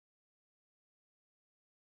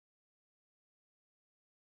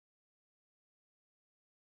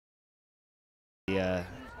the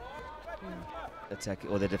attack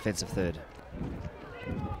or the defensive third.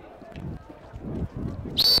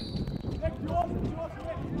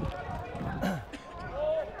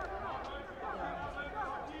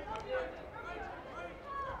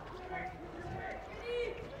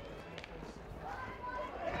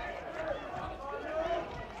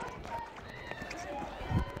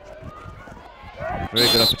 Very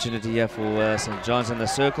good opportunity here for St. John's in the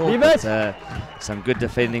circle, but some good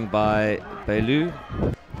defending by Beaulieu.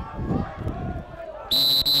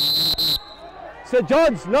 St.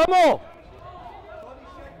 John's, no more!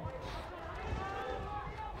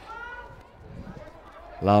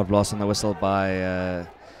 Loud blast on the whistle by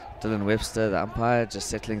Dylan Webster, the umpire, just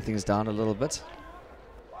settling things down a little bit.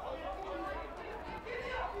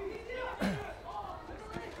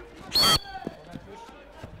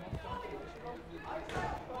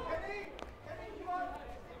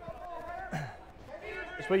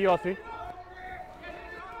 It's where you are, three.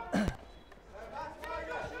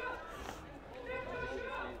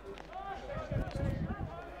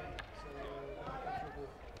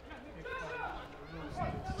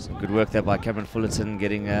 Some good work there by Cameron Fullerton,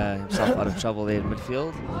 getting himself out of trouble there in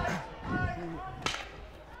midfield.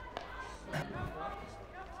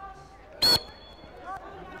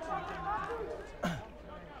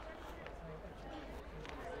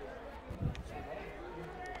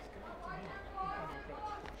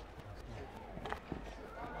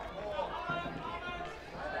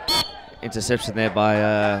 Interception there by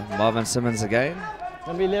Marvin Simmons again.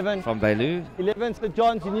 Number 11. From Beaulieu. 11, St.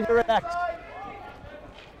 John's, you need to relax.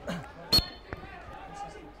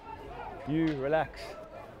 You relax.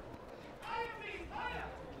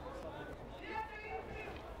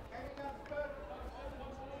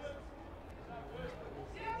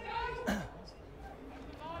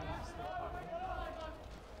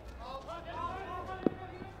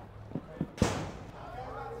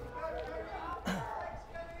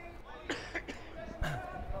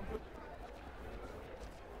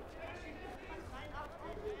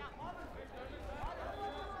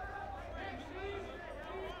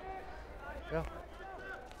 Yeah.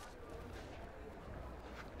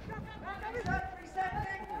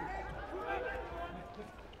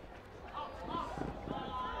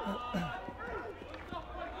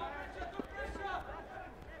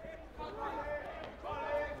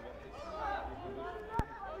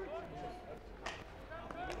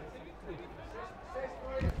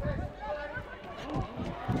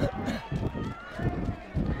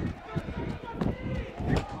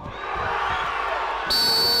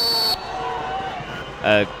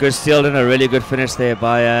 Good steal and a really good finish there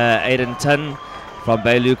by Aidan Tunn from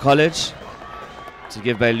Beaulieu College to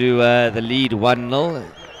give Beaulieu the lead 1-0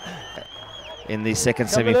 in the second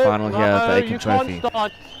semi-final here of the Aiken Trophy.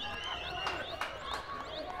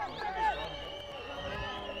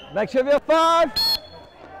 Make sure you're 5.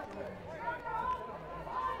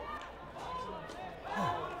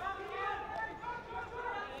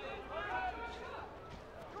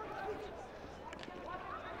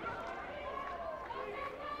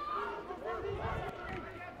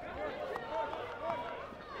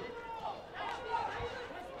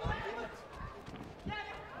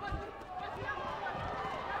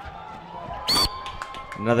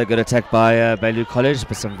 Another good attack by Beaulieu College,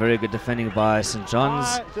 but some very good defending by St.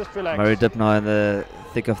 John's. Just relax. Murray Dipnar in the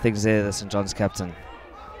thick of things there, the St. John's captain.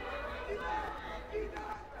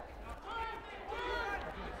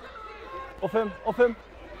 Off him, off him.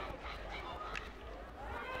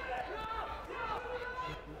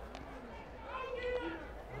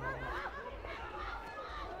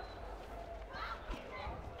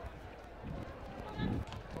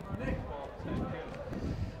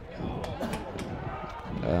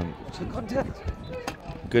 Contact.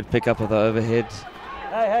 Good pickup of the overhead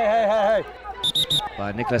Hey.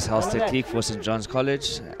 by Nicholas Halstead for St. John's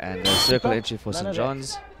College, and a circle entry for St.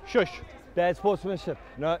 John's. Shush. Bad sportsmanship.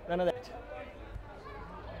 No, none of that.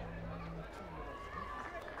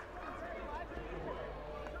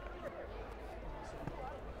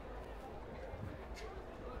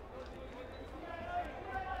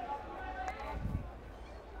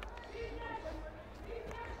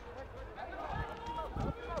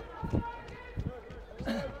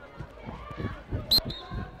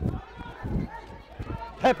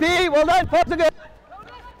 Happy, well done, Portugal.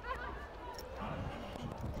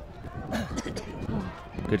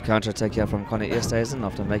 Good counter-attack here from Connor Easthuizen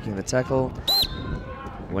after making the tackle.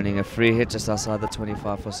 Winning a free hit just outside the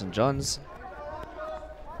 25 for St. John's.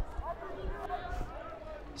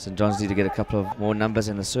 St. John's need to get a couple of more numbers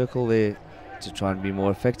in the circle there to try and be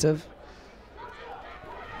more effective.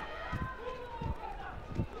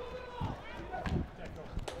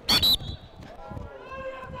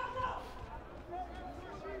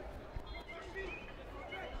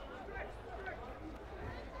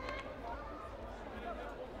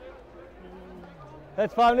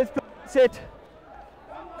 That's fine. Let's sit.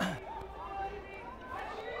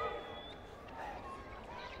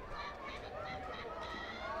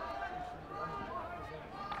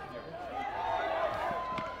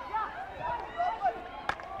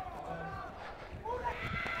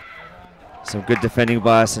 Some good defending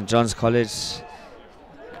by St. John's College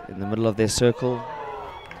in the middle of their circle.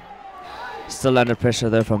 Still under pressure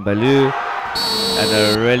though from Beaulieu,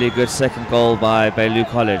 and a really good second goal by Beaulieu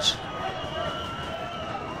College.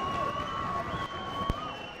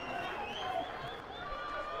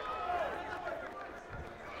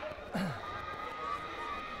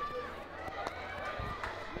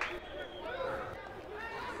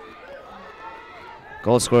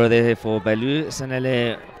 Goal scorer there for Beaulieu,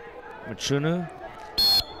 Sanele Machunu.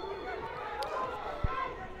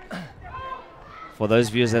 For those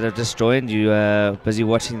viewers that have just joined, you are busy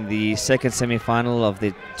watching the second semi-final of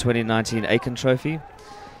the 2019 Aiken Trophy.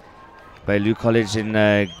 Beaulieu College in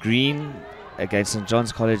green against St.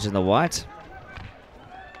 John's College in the white.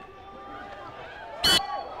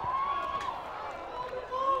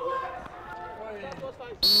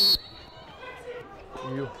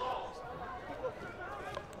 You.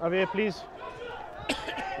 Over here, please.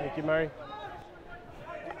 Thank you, Murray.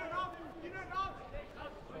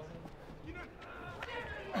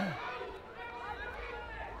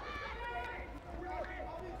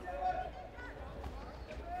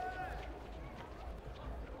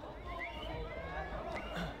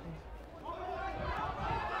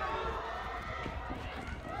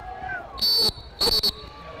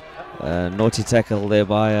 Naughty tackle there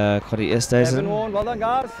by Cody Estesen, Well done,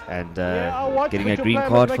 guys. and Getting getting a green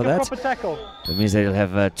card for that. Tackle. That means that he'll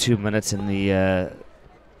have 2 minutes in the The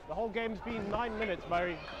whole game's been 9 minutes,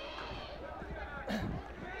 Murray.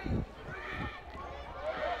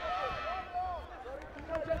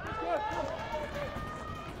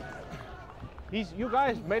 You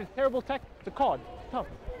guys made a terrible tackle. The card. Come.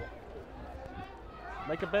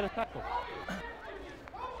 Make a better tackle.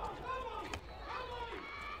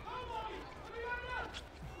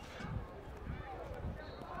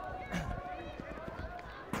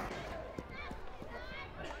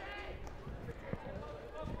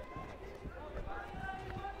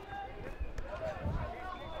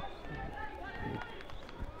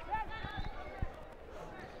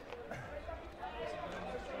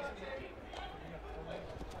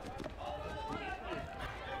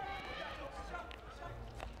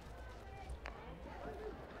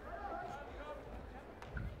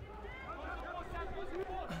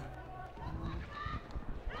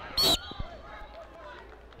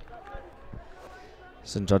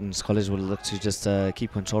 St. John's College will look to just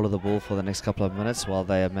keep control of the ball for the next couple of minutes while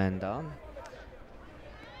they are man down.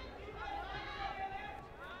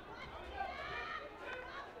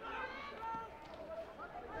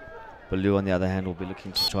 Beaulieu, on the other hand, will be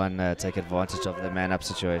looking to try and take advantage of the man-up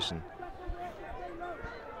situation.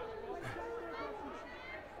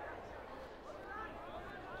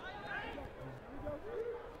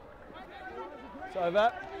 It's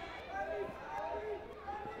over.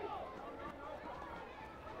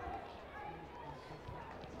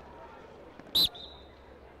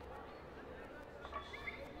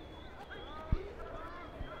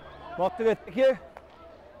 Mark to it. Thank you.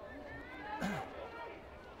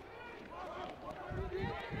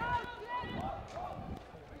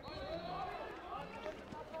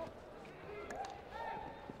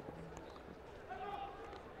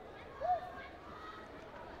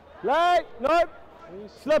 Late. No.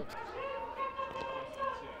 Slipped.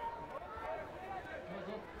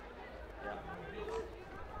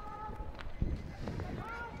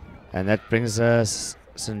 And that brings us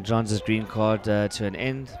St. John's green card to an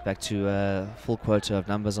end, back to full quota of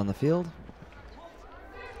numbers on the field.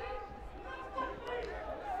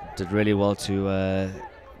 Did really well to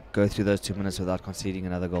go through those 2 minutes without conceding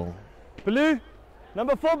another goal. Beaulieu.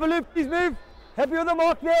 Number 4, Beaulieu, please move. Happy with the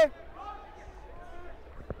mark there.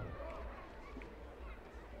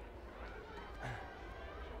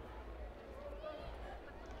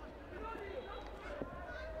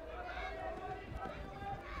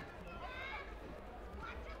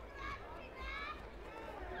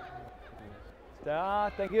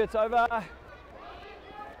 Start. Thank you. It's over.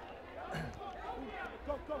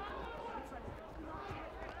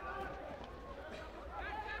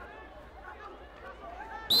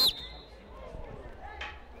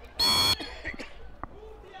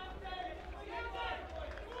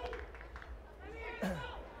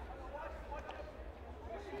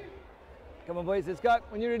 Come on, boys. Let's go.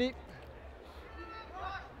 When you're ready.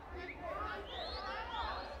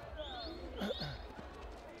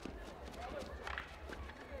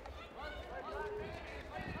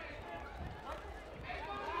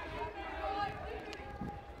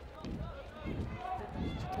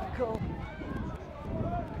 Cool.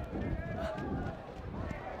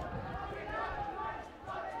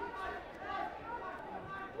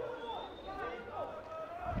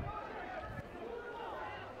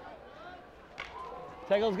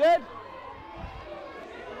 Tackle's good.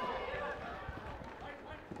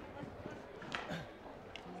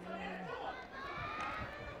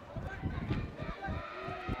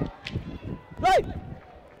 Right.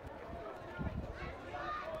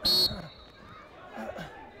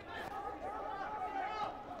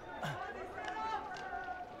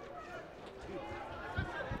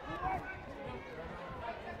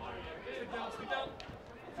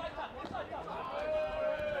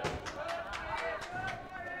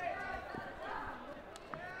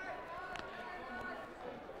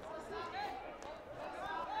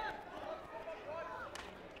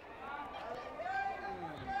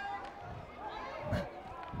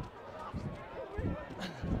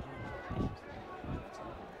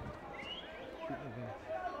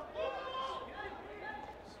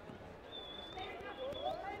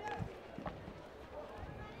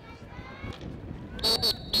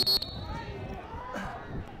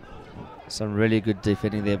 Some really good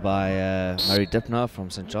defending there by Murray Dipner from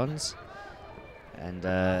St. John's, and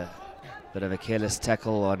a bit of a careless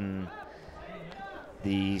tackle on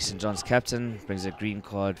the St. John's captain, brings a green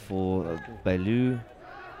card for Beaulieu.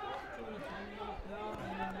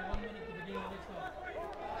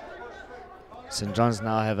 St. John's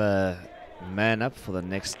now have a man up for the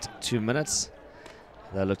next 2 minutes.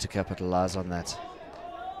 They'll look to capitalize on that.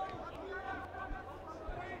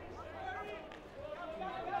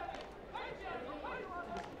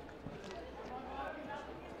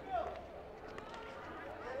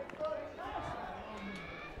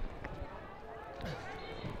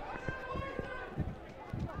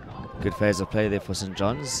 Good phase of play there for St.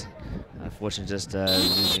 John's. Unfortunately, just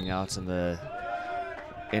losing out in the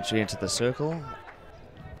entry into the circle.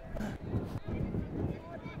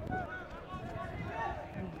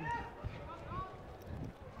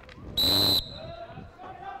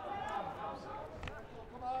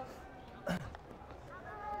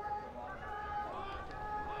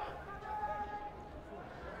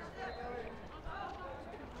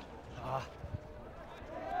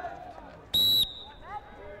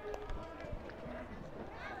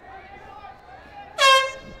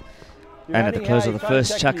 And at the close of the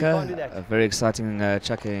first chukka, a very exciting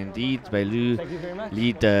chukka indeed. Beaulieu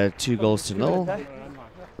lead 2-0.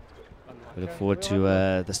 We look forward to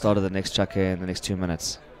the start of the next chukka in the next 2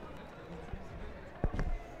 minutes.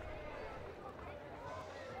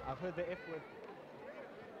 I've heard the F word.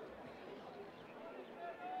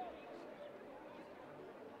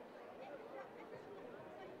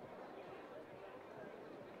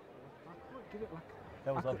 Give it like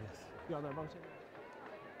That was obvious. Yeah, no, wrong side.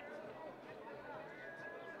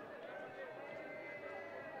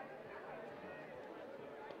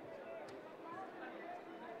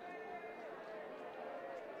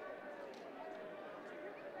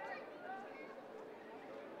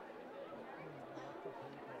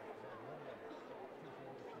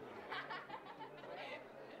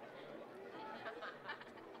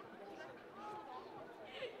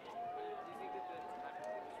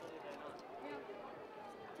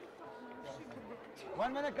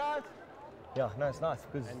 One minute, guys. Yeah, no, it's nice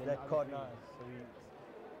because that card nice. So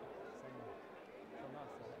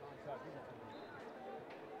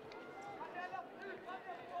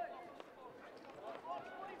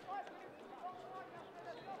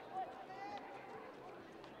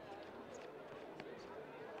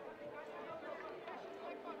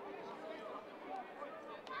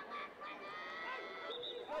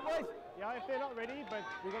Yeah, if they're not ready, but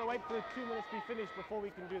we're going to wait for the 2 minutes to be finished before we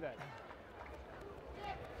can do that.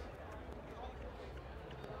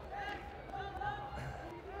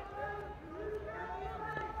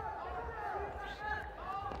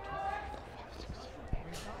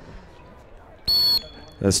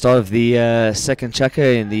 The start of the second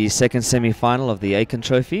chukka in the second semi-final of the Aiken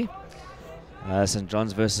Trophy. St.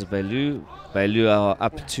 John's versus Beaulieu. Beaulieu are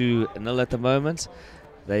up 2-0 at the moment.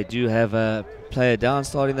 They do have a player down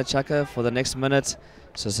starting the chukka for the next minute,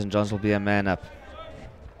 so St. John's will be a man up.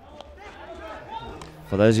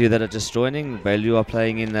 For those of you that are just joining, Beaulieu are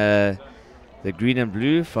playing in the green and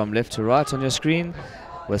blue from left to right on your screen,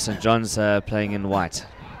 with St. John's playing in white.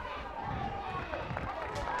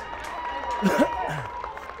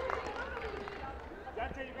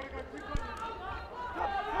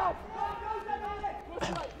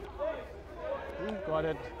 Got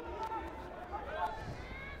it.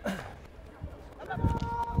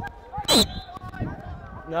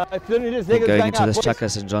 no, it's literally just Going into this chukka,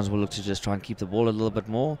 St. John's will look to just try and keep the ball a little bit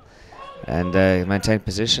more. and maintain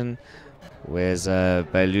position, whereas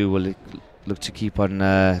Beaulieu will look to keep on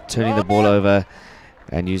turning the ball over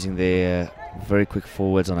and using their very quick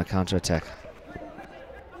forwards on a counter-attack.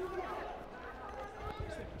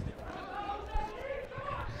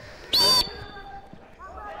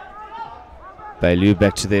 Beaulieu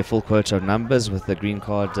back to their full quota of numbers with the green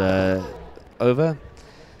card over.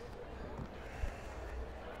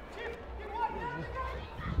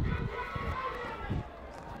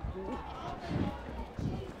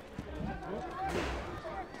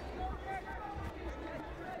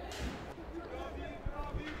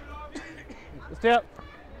 Stay up.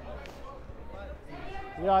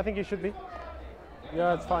 Yeah, I think you should be.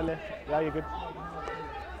 Yeah, it's fine there. Yeah, you're good.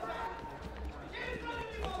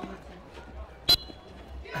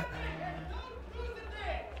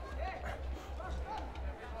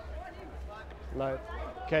 No.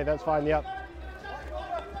 Okay, that's fine. Yep.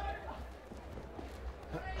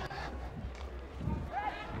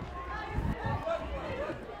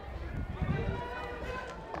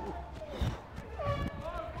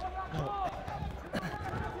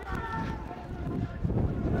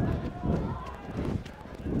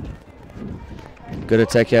 Good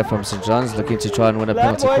attack here from St. John's, looking to try and win a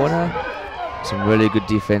penalty corner. Some really good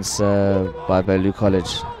defense by Beaulieu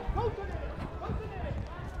College.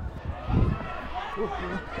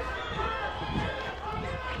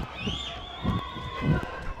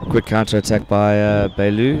 Quick counter attack by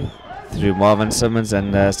Beaulieu through Marvin Simmons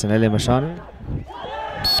and Stanley Mashanu.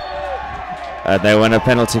 They win a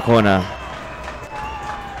penalty corner.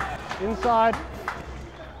 Inside.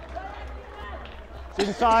 It's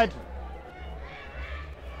inside.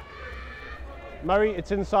 Murray,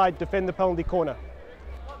 it's inside. Defend the penalty corner.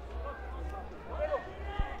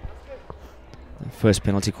 First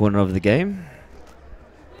penalty corner of the game.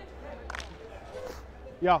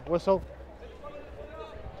 Yeah, whistle.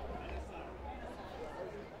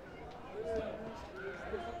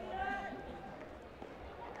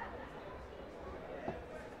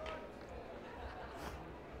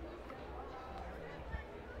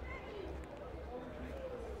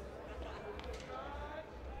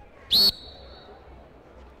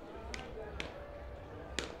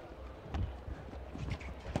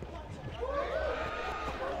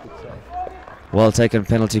 Well taken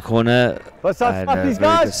penalty corner, What's up, and a these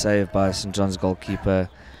very good guys? save by St. John's goalkeeper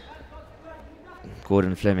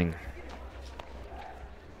Gordon Fleming.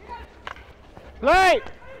 Play!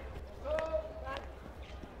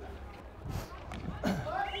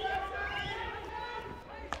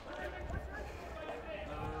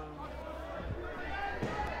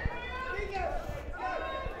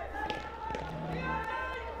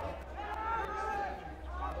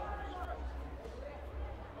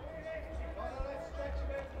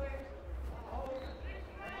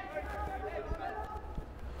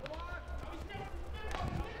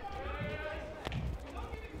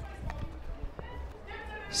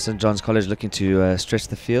 St. John's College looking to stretch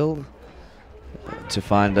the field to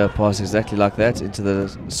find a pass exactly like that into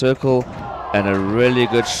the circle, and a really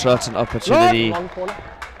good shot and opportunity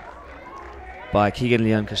by Keegan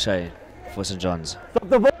Leon Cachet for St. John's. Stop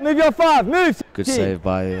the ball, move your 5, move! Good save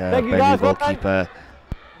by Beaulieu goalkeeper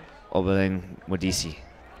Oberlin Modisi.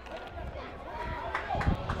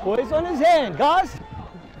 Boys on his hand, guys!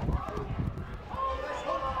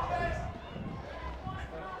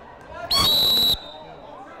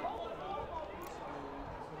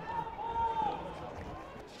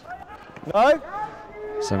 No.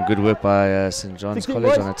 Some good work by St. John's 16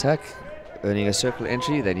 College boys. on attack, earning a circle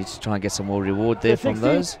entry. They need to try and get some more reward there It's a from 16.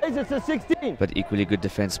 those, It's a 16. but equally good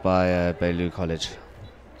defense by Beaulieu College.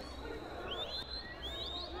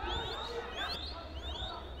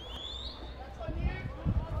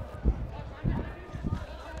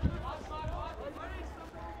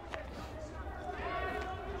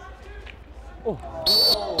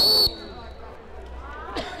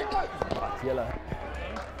 Yellow.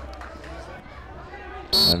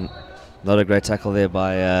 And not a great tackle there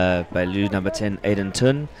by Beaulieu, number 10, Aidan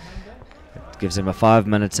Tun. It gives him a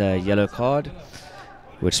 5-minute yellow card,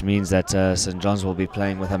 which means that St. John's will be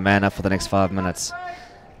playing with a man up for the next 5 minutes.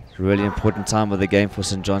 Really important time of the game for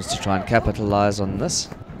St. John's to try and capitalize on this.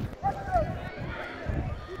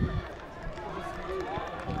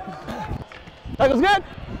 That was good.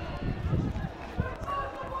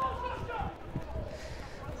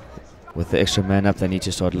 With the extra man up, they need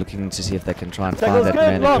to start looking to see if they can try and Tackle's find that good,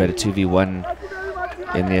 man and Rob. create a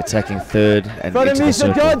 2v1 in the attacking third and Front of into me, the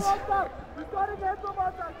St. circle. John's.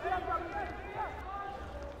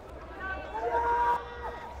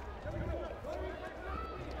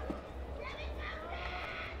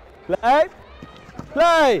 Play.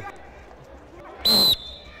 Play.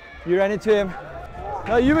 You ran into him.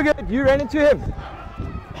 No, you were good. You ran into him.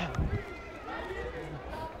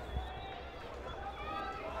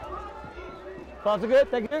 Fouls are good.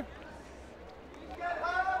 Thank you.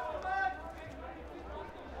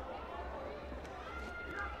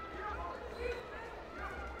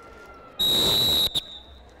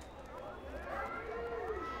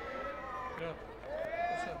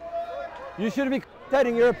 You shouldn't be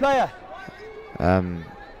commentating, you're a player.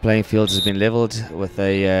 Playing field has been levelled with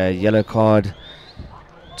a yellow card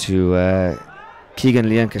to Keegan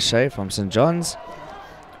Leon Cachet from St John's.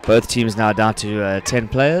 Both teams now down to 10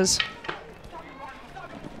 players.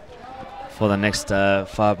 For the next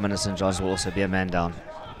 5 minutes, St John's will also be a man down.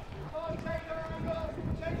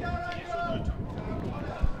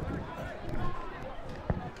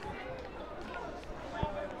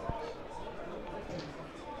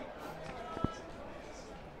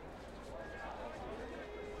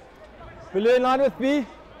 Beaulieu in line with B,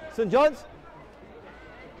 St John's.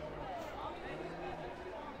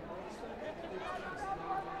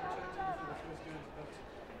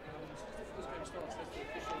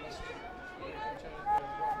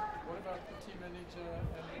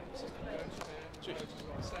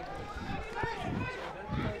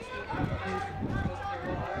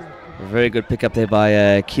 A very good pickup there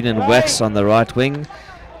by Keenan Wax on the right wing,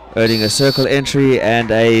 earning a circle entry and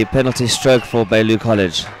a penalty stroke for Beaulieu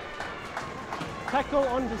College. Tackle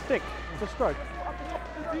on the stick, the stroke.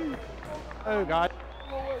 Oh, God.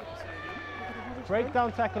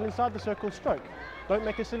 Breakdown tackle inside the circle, stroke. Don't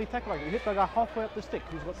make a silly tackle like that. You hit the guy halfway up the stick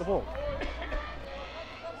who's got the ball.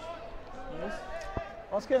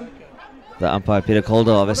 Ask him. The umpire Peter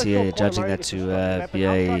Calder obviously judging that to be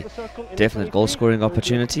a definite goal scoring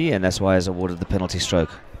opportunity, and that's why he's awarded the penalty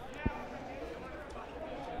stroke.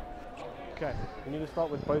 Okay, we need to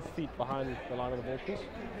start with both feet behind the line of the ball, please.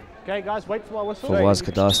 Okay, guys, wait for my whistle. Fawaz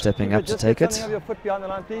Kadar stepping up to take it. Have your foot behind the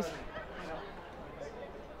line, please.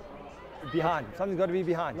 Behind. Something's got to be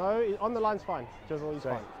behind. No, on the line's fine. Jizzle, he's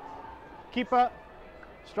fine. Keeper,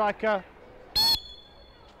 striker.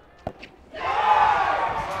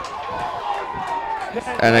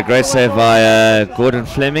 And a great save by Gordon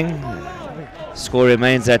Fleming. Score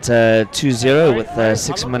remains at 2-0 with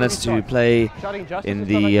 6 minutes to play in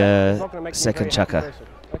the second chukka.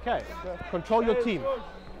 Okay, control your team.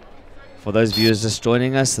 For those viewers just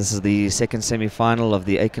joining us, this is the second semi-final of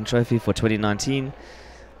the Aiken Trophy for 2019.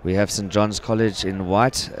 We have St John's College in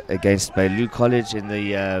white against Beaulieu College in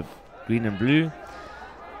the green and blue.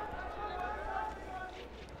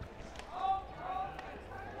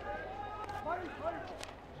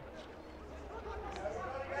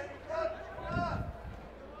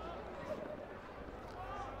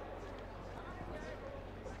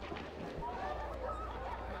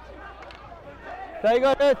 They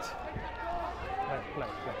got it. Play.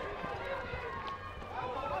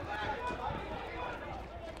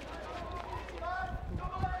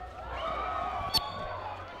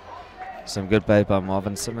 Some good play by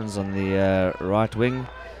Marvin Simmons on the right wing,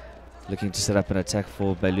 looking to set up an attack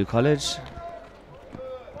for Beaulieu College.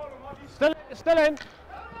 Still in.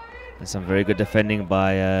 And some very good defending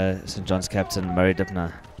by St John's captain Murray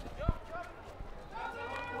Dipner.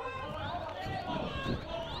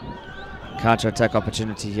 Counter-attack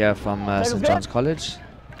opportunity here from St John's College.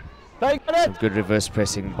 Some good reverse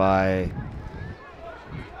pressing by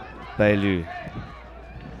Beaulieu.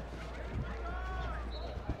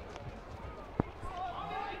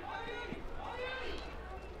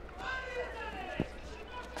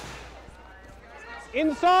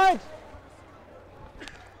 Inside.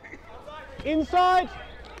 Inside.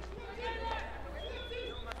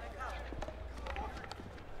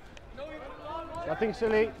 Nothing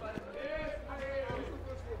silly.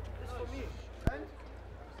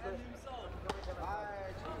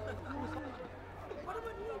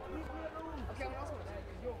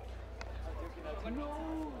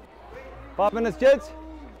 No. 5 minutes, Jets.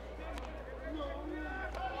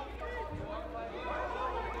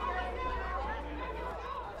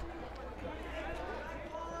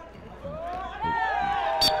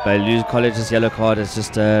 Beaulieu College's yellow card has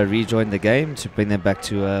just rejoined the game to bring them back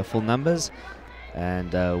to full numbers,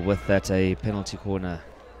 and with that a penalty corner.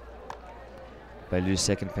 Beaulieu's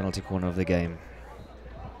second penalty corner of the game.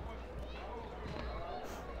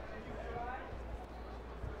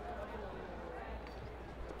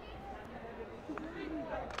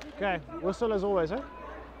 Okay, whistle as always, eh?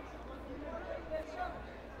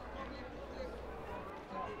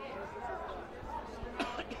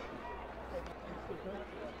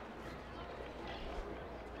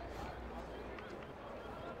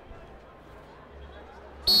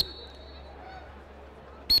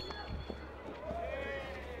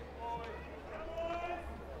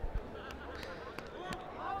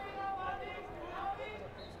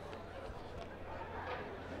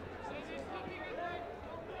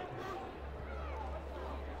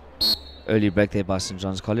 early break there by St.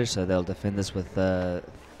 John's College, so they'll defend this with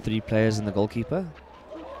 3 players and the goalkeeper.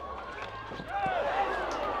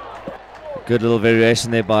 Good little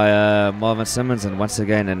variation there by Marvin Simmons, and once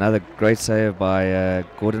again another great save by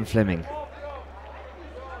Gordon Fleming.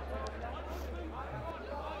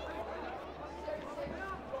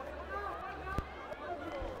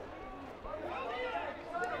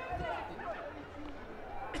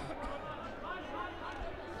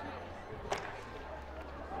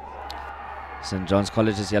 St. John's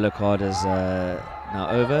College's yellow card is now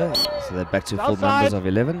over, so they're back to full numbers of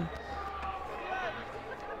 11.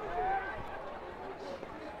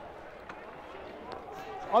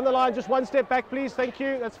 On the line, just one step back, please. Thank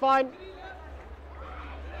you. That's fine.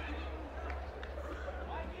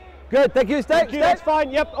 Good, thank you. Stay, Thank you. stay. That's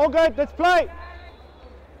fine. Yep, all good. Let's play.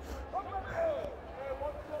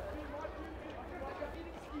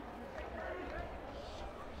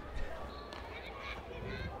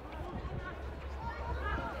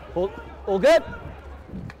 All good?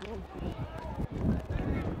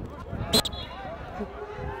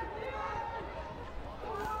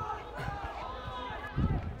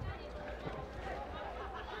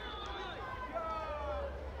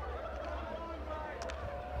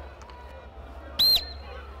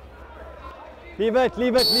 Leave it,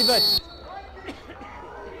 leave it, leave it.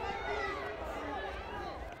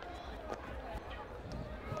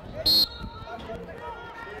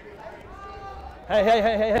 Hey, hey,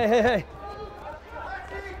 hey, hey, hey, hey, hey.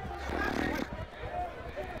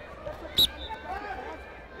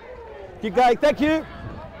 Keep going, thank you.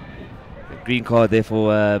 Green card there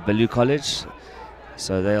for Beaulieu College,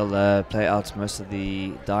 so they'll play out most of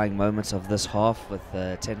the dying moments of this half with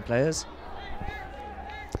 10 players.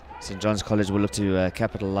 St. John's College will look to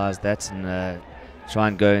capitalise that and try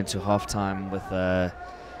and go into half-time with a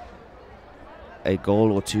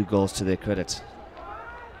goal or 2 goals to their credit.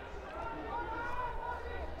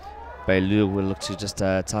 Beaulieu will look to just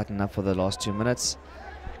tighten up for the last 2 minutes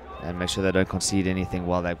and make sure they don't concede anything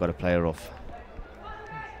while they've got a player off.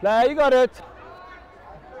 There, you got it.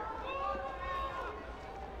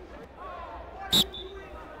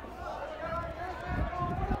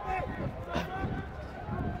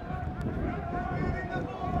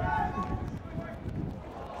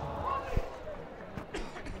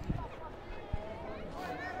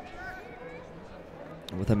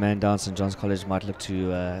 With a man down, St. John's College might look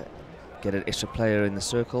to get an extra player in the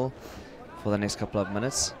circle for the next couple of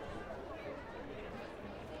minutes.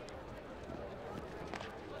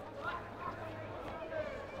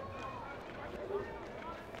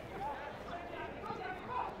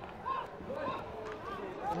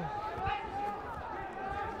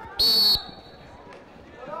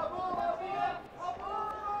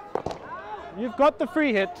 You've got the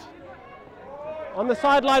free hit. On the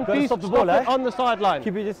sideline, Gotta please stop the stop ball, it eh? on the sideline.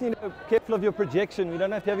 Keep, you just need to be careful of your projection. We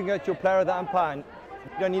don't have to have you go to your player or the umpire. You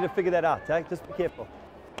don't need to figure that out, eh? Just be careful.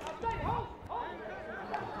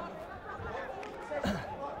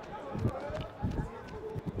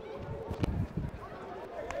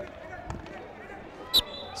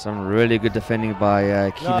 Some really good defending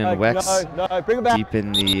by Keenan Wax, No, bring it back. deep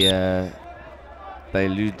in the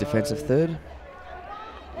Beaulieu defensive third.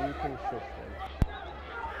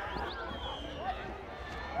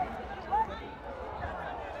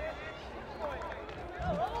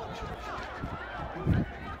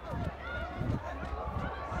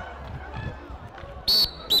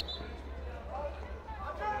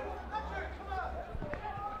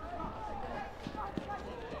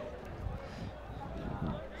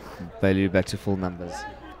 Beaulieu back to full numbers.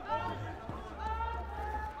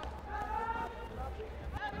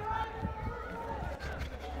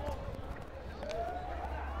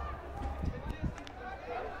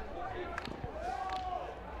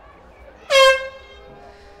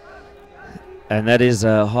 And that is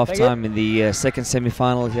half-time in the second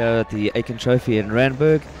semi-final here at the Aiken Trophy in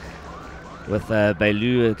Randburg, with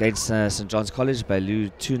Beaulieu against St. John's College. Beaulieu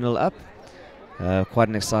 2-0 up. Quite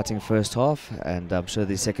an exciting first half, and I'm sure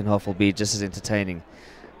the second half will be just as entertaining.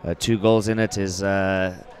 2 goals in it is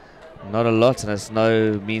not a lot, and it's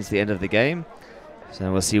no means the end of the game.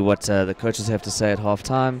 So we'll see what the coaches have to say at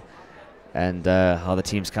half-time and how the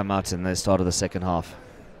teams come out in the start of the second half.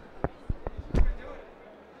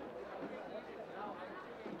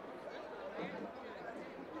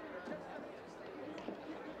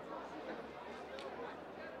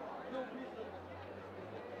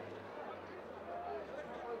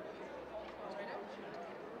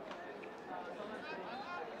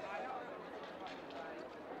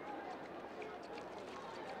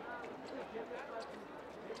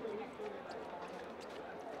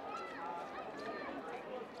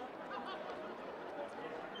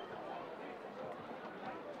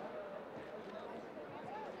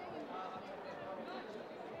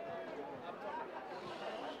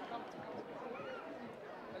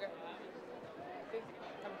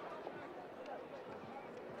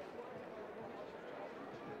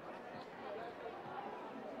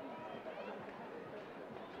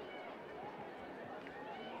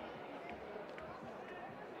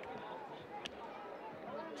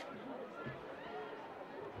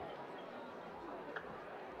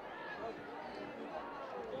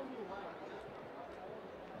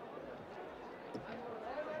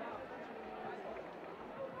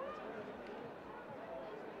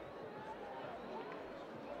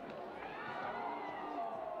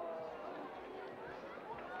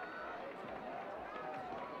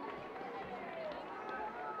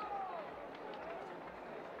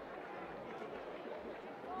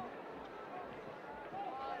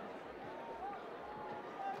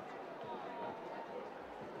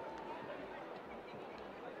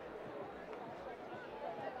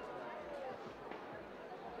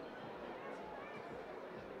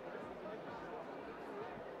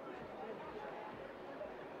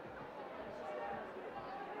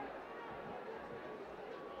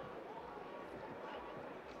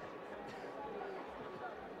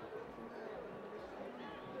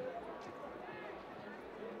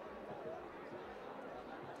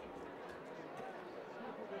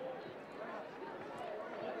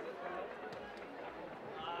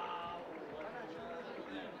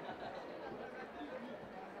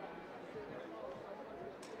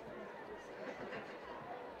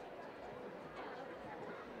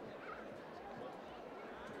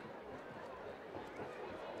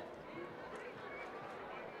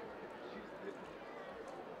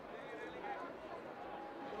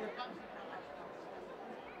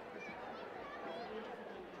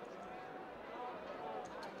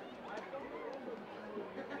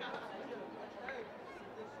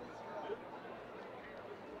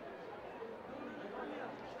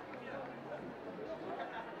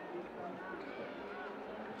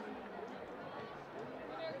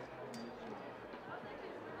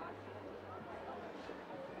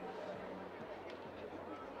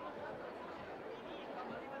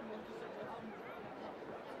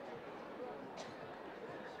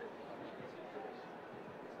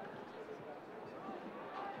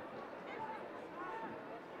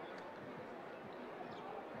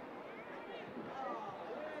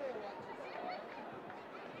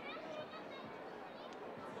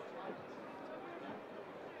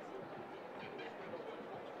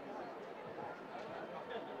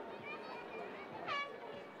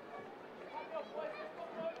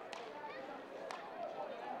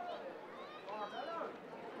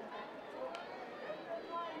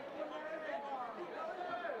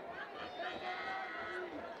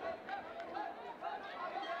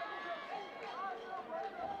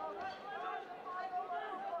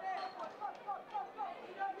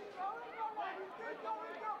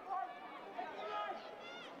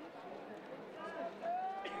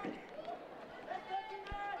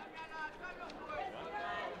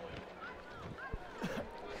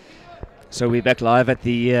 So we're back live at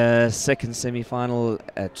the second semi-final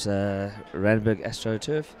at Randburg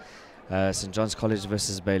AstroTurf. St John's College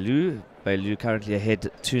versus Beaulieu. Beaulieu currently ahead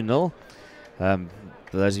 2-0. For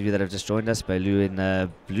those of you that have just joined us, Beaulieu in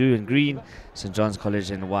blue and green, St John's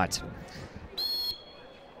College in white.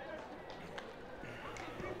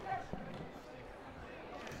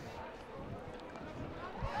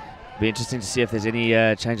 Be interesting to see if there's any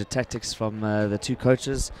change of tactics from the two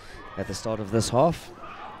coaches at the start of this half.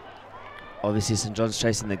 Obviously St John's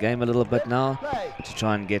chasing the game a little bit now to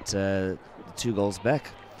try and get the 2 goals back,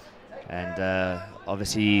 and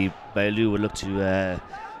obviously Beaulieu will look to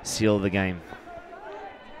seal the game.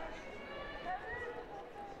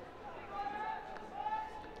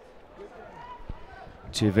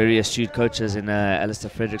 Two very astute coaches in Alistair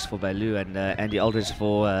Fredericks for Beaulieu and Andy Aldridge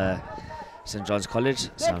for St John's College,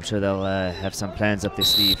 so I'm sure they'll have some plans up their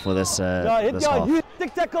sleeve for this, this half. You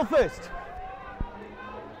stick tackle first.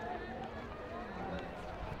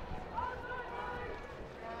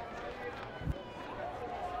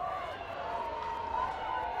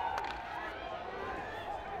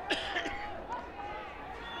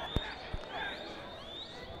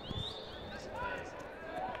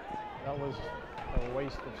 That was a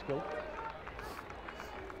waste of skill.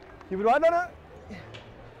 Keep it right on it.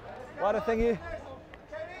 Right, thank you.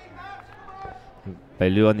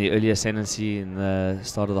 Beaulieu on the early ascendancy in the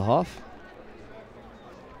start of the half.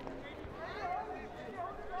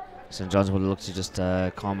 St John's will look to just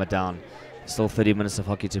calm it down. Still 30 minutes of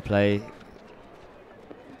hockey to play.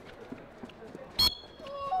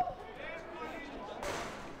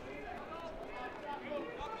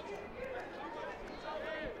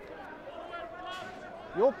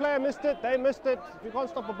 Your player missed it, they missed it. If you can't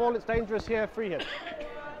stop a ball, it's dangerous here. Free hit.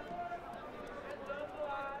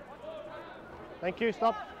 Thank you,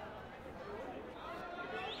 stop.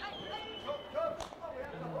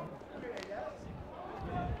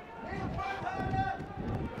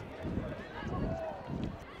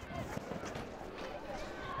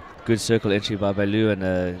 Good circle entry by Beaulieu and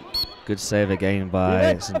a good save again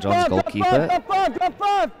by St John's goalkeeper,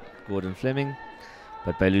 Gordon Fleming,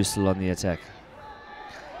 but Beaulieu still on the attack.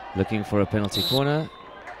 Looking for a penalty corner.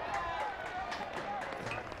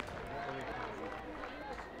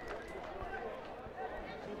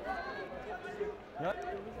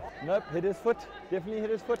 Nope, hit his foot. Definitely hit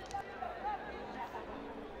his foot.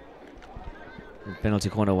 Penalty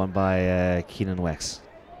corner won by Keenan Wax.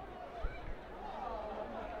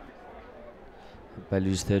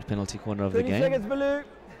 Beaulieu's third penalty corner of the 20 game. seconds, Beaulieu.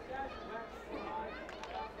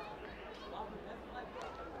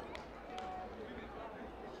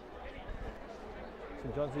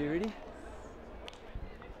 St John's, are you ready?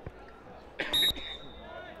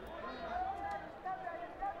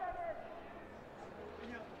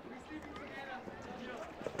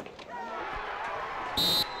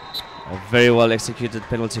 A very well executed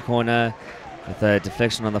penalty corner with a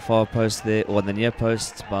deflection on the far post there, or on the near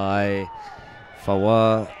post by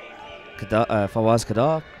Fawaz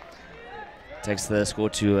Kadar. Takes the score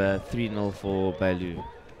to 3-0 for Beaulieu.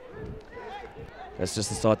 That's just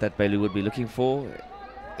the start that Beaulieu would be looking for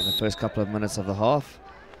in the first couple of minutes of the half.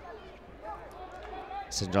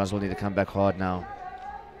 St John's will need to come back hard now.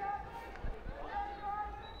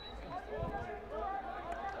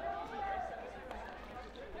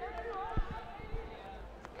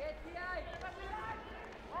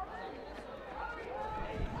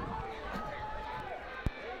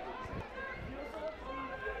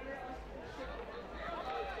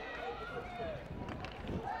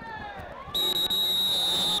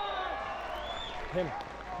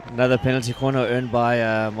 Another penalty corner earned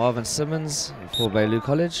by Marvin Simmons for Beaulieu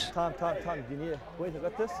College. Time. You need it. Wait, I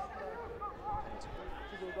got this.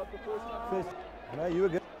 First. No, you were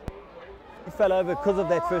good. You fell over because of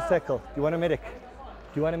that first tackle. Do you want a medic?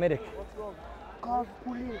 Do you want a medic? What's wrong?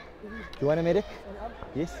 Do you want a medic?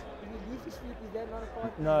 Yes? Is that not a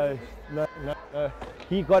card? No.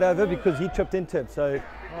 He got over because he tripped into him. So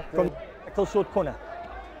from tackle short corner.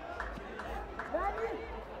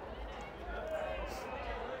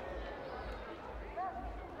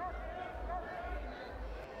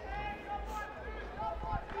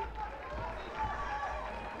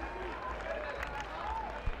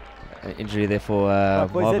 Injury there for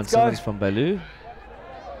boys, Marvin Simmons from Beaulieu.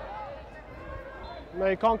 No,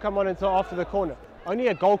 you can't come on until after the corner. Only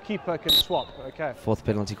a goalkeeper can swap, okay. Fourth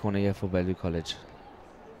penalty corner here for Beaulieu College.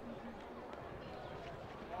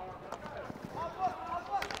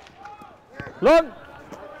 Long!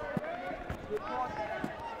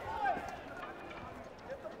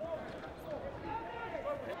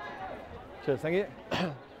 Cheers, thank you.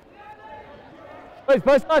 Boys,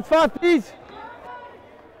 both sides, fast, please.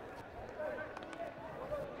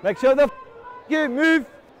 Make sure you move.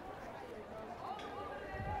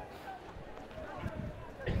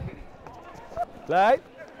 Play.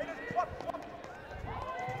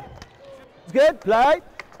 It's good. Play.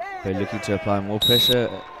 They're looking to apply more pressure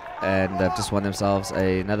and they've just won themselves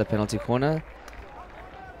another penalty corner.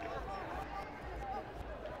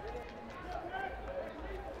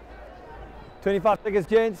 $25 seconds,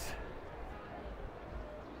 gents.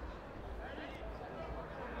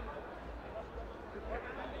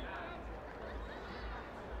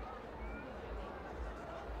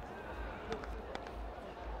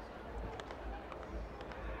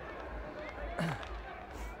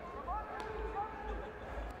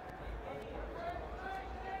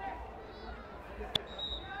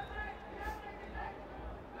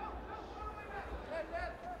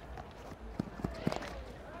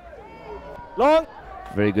 Long.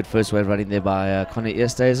 Very good first wave running there by Conor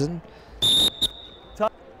Eersthuizen.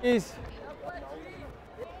 Is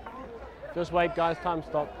Just wait, guys. Time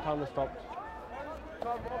stopped. Time has stopped.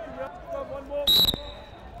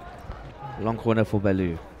 Long corner for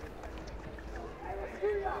Beaulieu.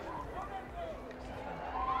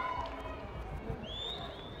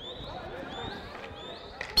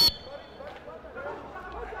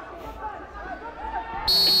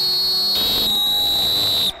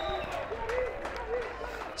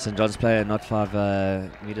 St. John's player not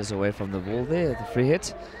 5 meters away from the ball there, the free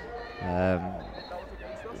hit. I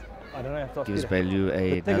don't know. Gives Beaulieu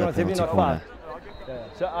another Maybe penalty not corner. Yeah.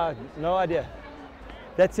 So no idea.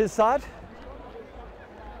 That's his side.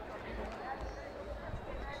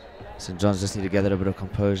 St. John's just need to gather a bit of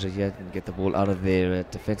composure here and get the ball out of their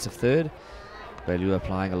defensive third. Beaulieu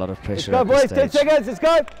applying a lot of Let's pressure go, at boys. this 10 stage. seconds. Let's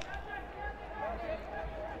go.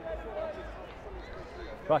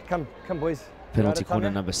 Right, come, boys. Penalty Right, corner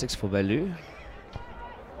Tanya. number 6 for Beaulieu.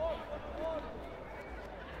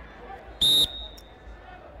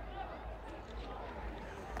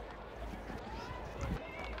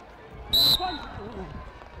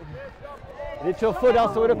 Hit your foot,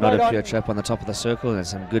 else I would have Not played a on. pure trap on the top of the circle, and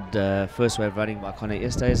some good first wave running by Conor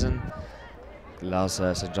Eersthuizen. Allows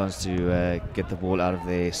St. John's to get the ball out of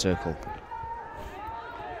their circle.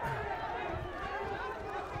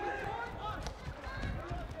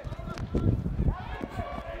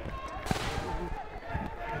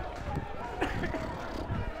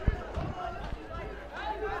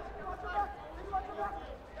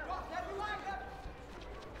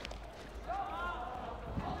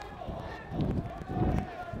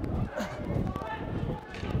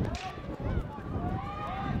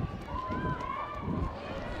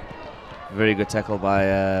 Very good tackle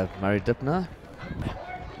by Murray Dipner.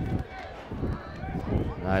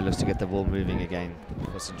 Now he looks to get the ball moving again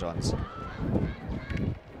for St. John's.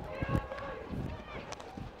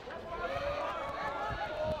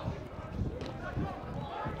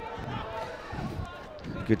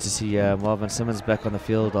 Good to see Marvin Simmons back on the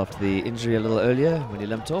field after the injury a little earlier when he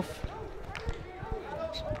limped off.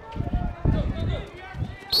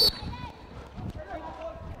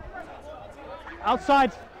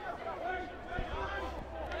 Outside.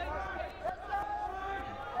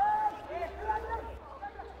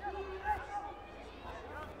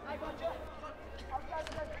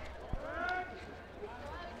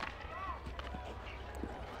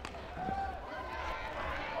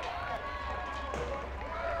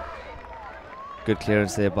 Good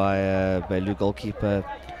clearance there by Beaulieu goalkeeper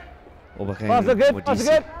Obakeng Pass are good. Pass are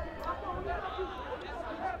Modisi.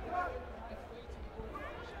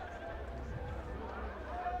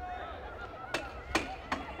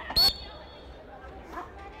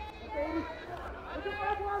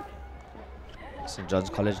 good. St. John's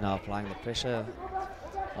College now applying the pressure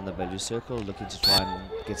on the Beaulieu circle, looking to try and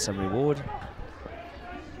get some reward.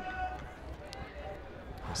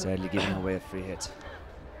 Sadly giving away a free hit.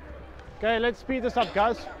 Okay, let's speed this up,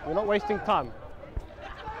 guys. We're not wasting time.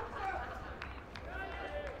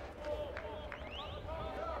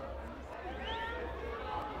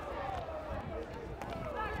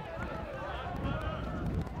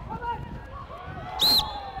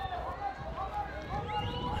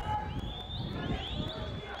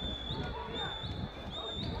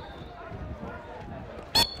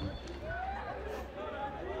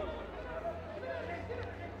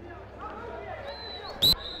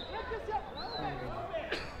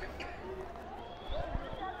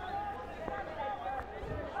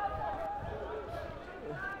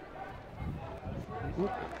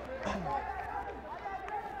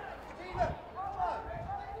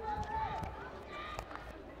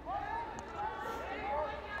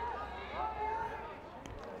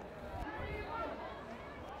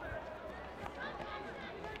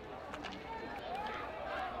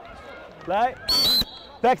 Play.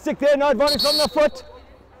 Back stick there, no advantage from the foot.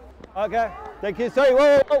 Okay, thank you. Sorry,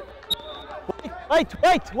 whoa, whoa, whoa. Wait.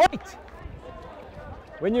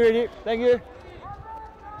 When you're ready, thank you.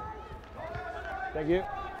 Thank you.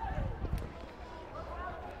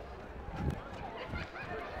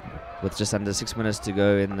 With just under 6 minutes to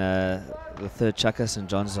go in the third chukker, St.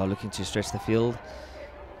 John's are looking to stretch the field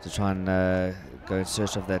to try and go in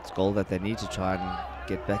search of that goal that they need to try and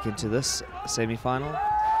get back into this semi-final.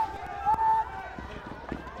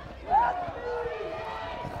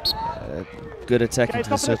 Good attack into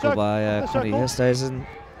the circle by Connie Hesthuizen,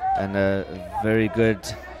 and a very good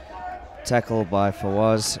tackle by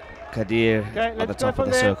Fawaz Kadir on the top of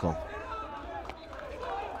the circle.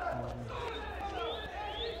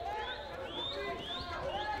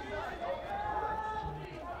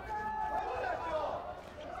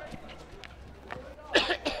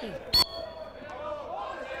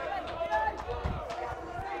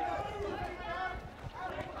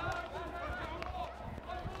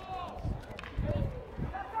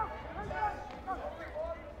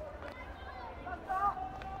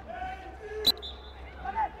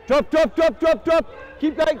 Drop.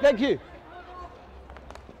 Keep going, thank you.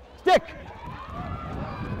 Stick.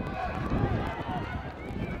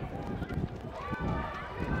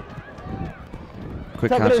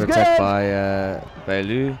 Quick counter attack by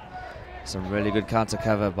Beaulieu. Some really good counter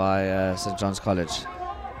cover by St. John's College.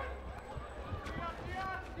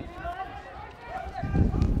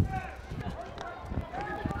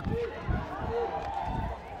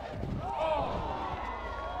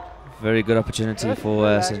 Very good opportunity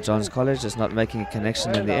for St. John's College, just not making a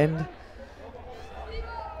connection in the end.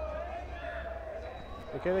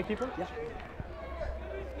 Okay, they keep him? Yeah.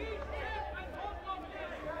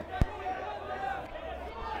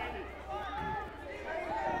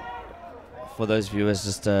 For those viewers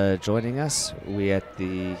just joining us, we're at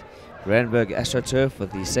the Randburg AstroTurf for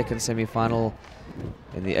the second semi-final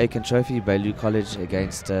in the Aiken Trophy, Beaulieu College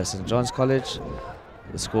against St. John's College.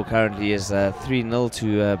 The score currently is 3-0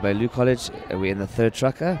 to Beaulieu College. We're in the third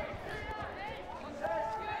trucker.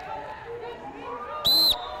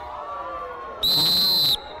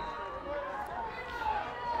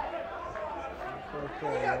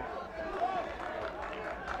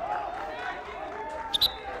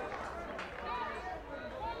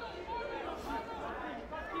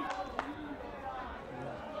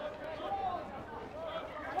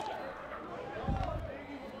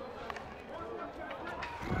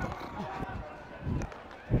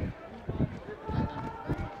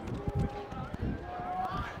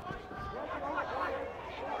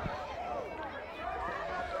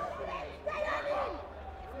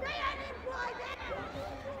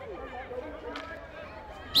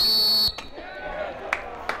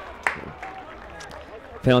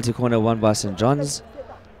 Penalty corner won by St. John's.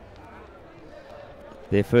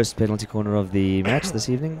 Their first penalty corner of the match this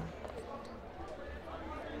evening.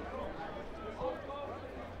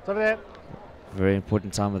 It's over there. Very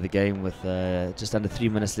important time of the game with just under 3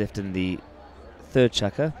 minutes left in the third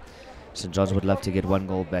chukker. St. John's would love to get one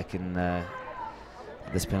goal back in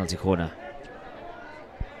this penalty corner.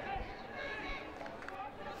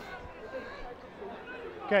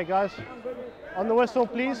 Okay, guys. On the whistle,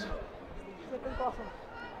 please.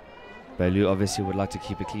 Beaulieu obviously would like to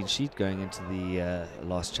keep a clean sheet going into the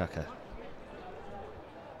last chukker.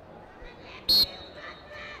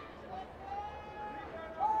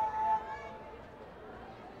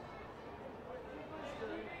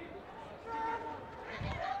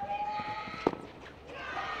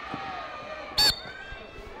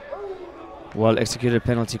 Well executed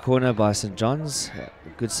penalty corner by St. John's.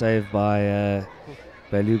 Good save by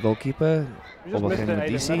Beaulieu goalkeeper Obakeng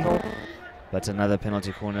Modisi. But another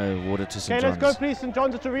penalty corner awarded to St. John's. Okay, let's go please, St.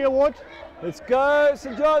 John's. It's a re-award. Let's go,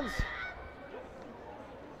 St. John's.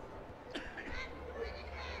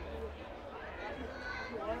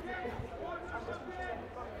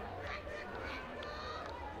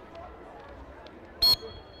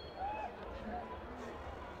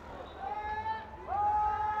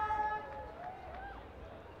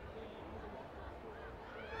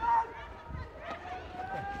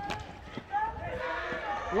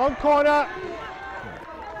 Long corner.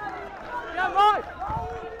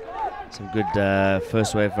 Some good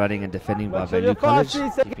first wave running and defending by Beaulieu College,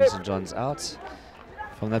 keeping St. John's out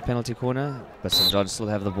from that penalty corner, but St. John's still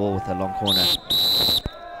have the ball with a long corner. It's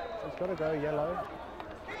got to go yellow.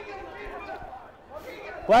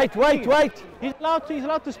 Wait. He's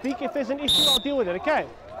allowed to speak. If there's an issue, I'll deal with it, okay?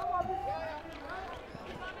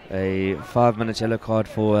 A 5-minute yellow card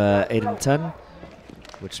for Aiden Tunn,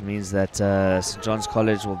 which means that St. John's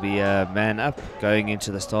College will be a man up going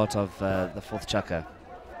into the start of the fourth chukker.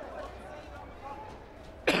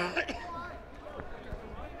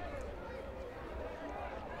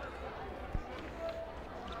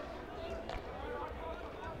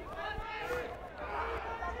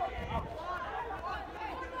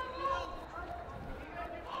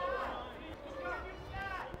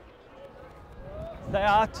 Stay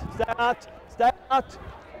out, stay out, stay out.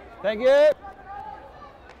 Thank you.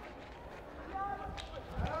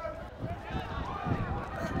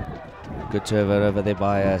 Good turnover over there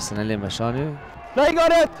by Sanele Mashanu. No, you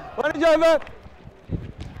got it. One is over.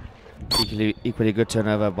 Equally good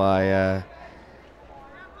turnover by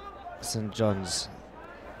St. John's.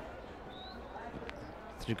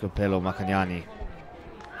 Through Capello Makanyani.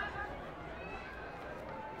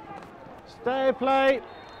 Stay play.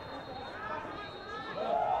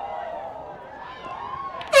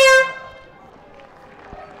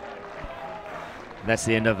 That's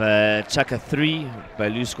the end of Chaka 3.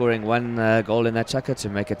 Beaulieu scoring 1 goal in that Chaka to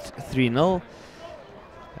make it 3-0.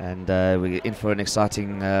 And we're in for an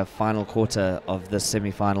exciting final quarter of the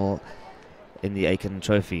semi-final in the Aiken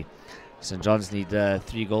Trophy. St. John's need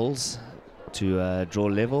 3 goals to draw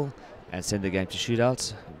level and send the game to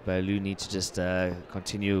shootouts. Beaulieu need to just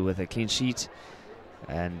continue with a clean sheet,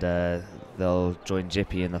 and they'll join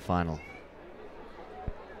Jeppe in the final.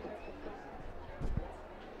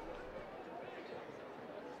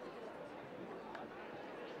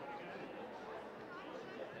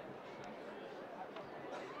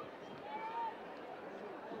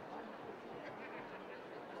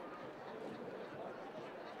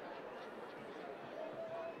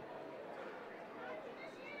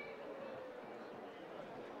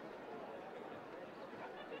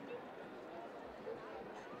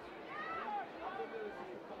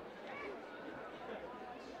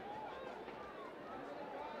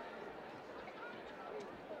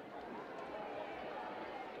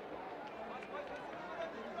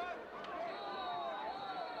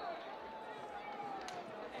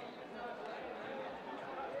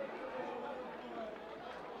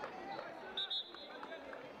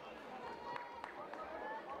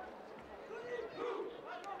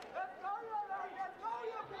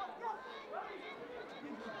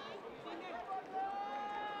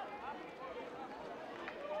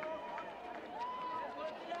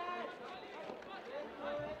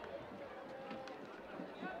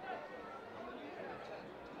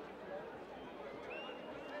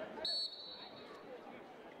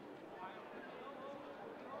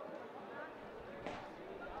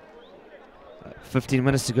 Uh, 15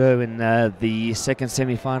 minutes to go in the second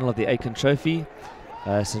semi-final of the Aiken Trophy.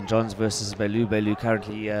 St. John's versus Beaulieu. Beaulieu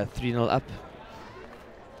currently 3-0 up.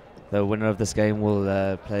 The winner of this game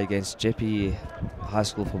will play against Jeppe High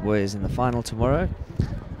School for Boys in the final tomorrow.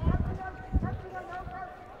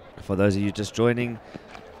 For those of you just joining,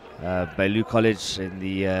 Beaulieu College in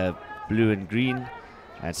the blue and green,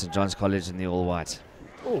 and St. John's College in the all-white.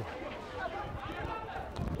 Ooh.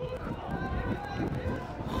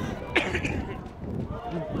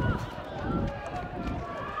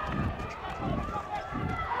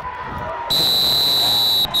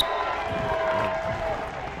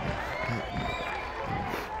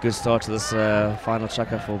 Good start to this final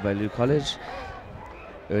chukka for Beaulieu College,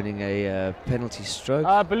 earning a penalty stroke.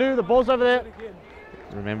 Beaulieu, the ball's over there.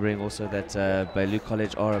 Remembering also that Beaulieu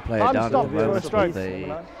College are a player Time down at stop the for a moment stroke. with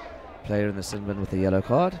a player in the sin bin with a yellow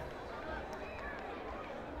card.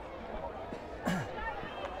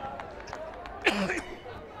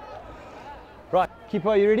 Right, keeper,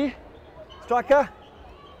 are you ready? Striker.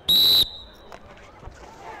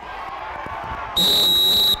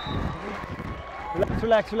 Relax,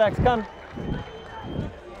 relax, relax, come.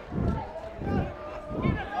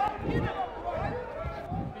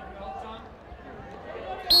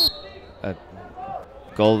 A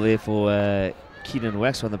goal there for Keenan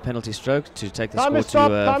Wax on the penalty stroke to take the Time is score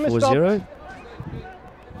stopped, to time is 4-0.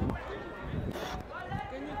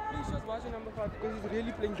 Can you please just watch your number 5 because he's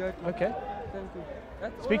really playing dirty. Okay. Thank you.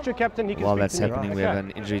 That's Speak to your captain. He can While speak that's to me. happening, we have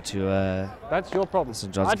an injury to That's your problem.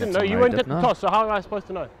 St. John's I didn't know. captain, You Murray weren't at the Dipner. toss, so how am I supposed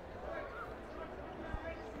to know?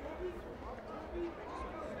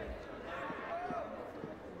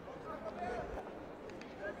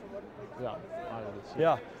 Yeah, I didn't see.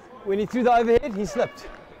 Yeah. When he threw the overhead, he slipped.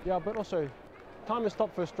 Yeah, but also, time is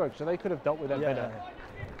stopped for a stroke, so they could have dealt with that better.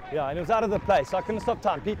 Yeah, and it was out of the play, so I couldn't stop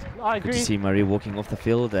time, Pete. I good agree. to see Murray walking off the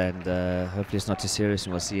field, and hopefully it's not too serious,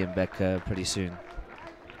 and we'll see him back pretty soon.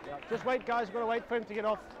 Yeah, just wait, guys. We've got to wait for him to get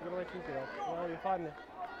off. We've got to wait for him to get off. Well, you're fine there.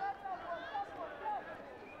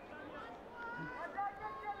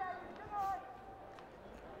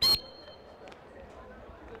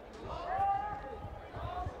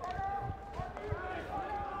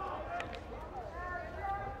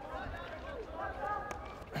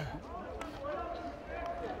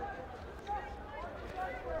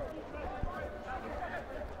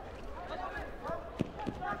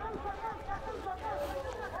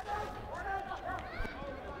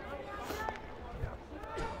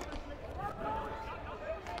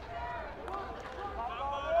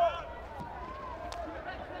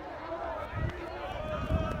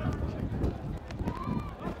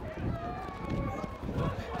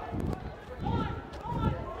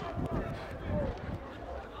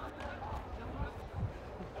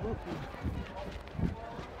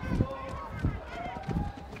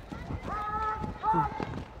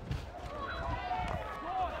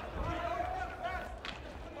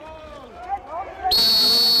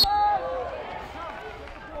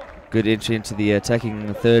 Good entry into the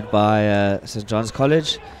attacking third by St. John's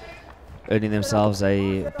College, earning themselves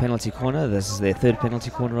a penalty corner. This is their third penalty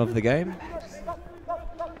corner of the game.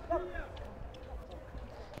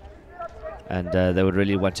 And they would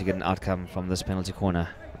really want to get an outcome from this penalty corner.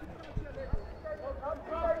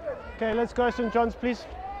 Okay, let's go St. John's, please.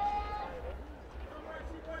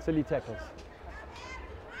 Silly tackles.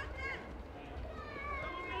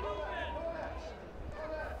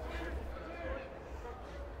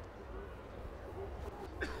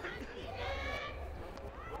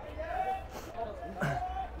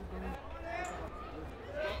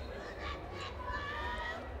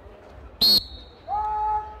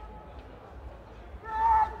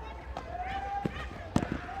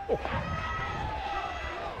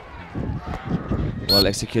 Well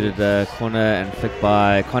executed corner and flick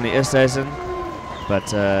by Connie Esterhuizen, but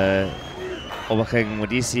Obakeng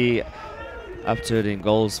Modisi up to it in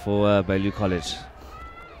goals for Beaulieu College.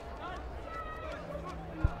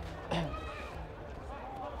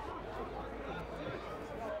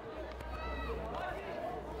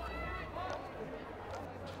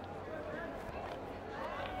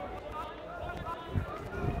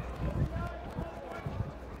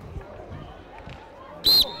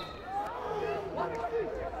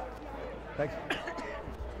 Thanks.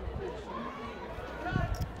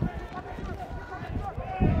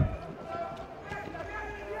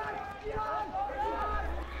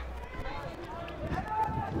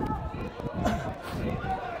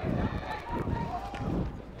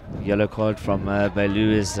 Yellow card from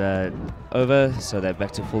Beaulieu is over, so they're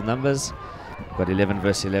back to full numbers. Got 11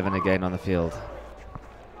 versus 11 again on the field.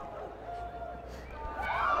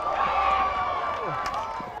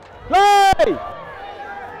 Play!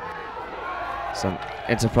 Some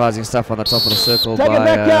enterprising stuff on the top of the circle Take it by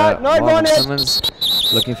back out, no Marvin advantage.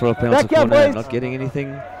 Simmons, looking for a penalty Back out, corner, boys. not getting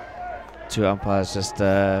anything. Two umpires just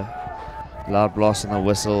loud blast on the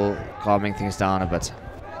whistle, calming things down a bit.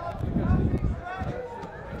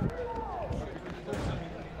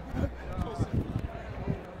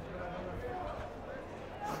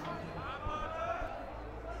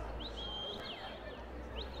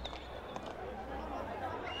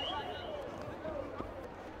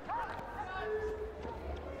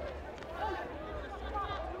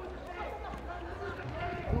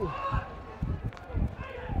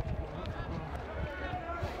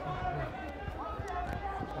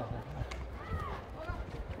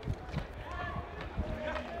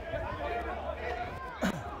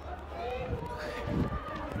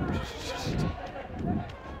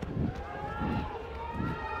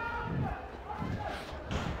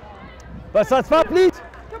 Both sides far, please.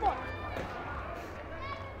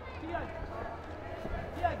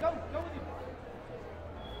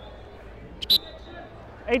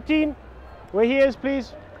 18, where he is,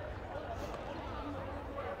 please.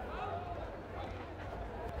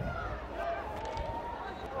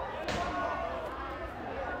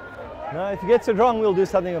 No, if he gets it wrong, we'll do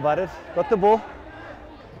something about it. Got the ball.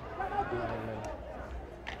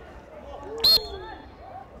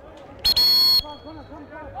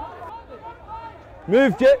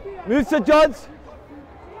 Move, move St. John's.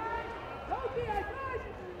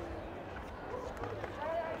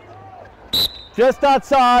 Just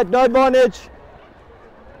outside, no advantage.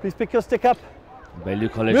 Please pick your stick up. Beaulieu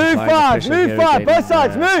College Move applying the five, pressure move here five, again, both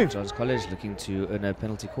sides, move. St. John's College looking to earn a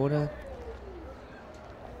penalty corner.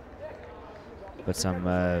 But some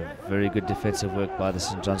very good defensive work by the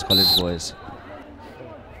St. John's College boys.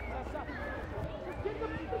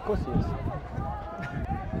 Of course he is.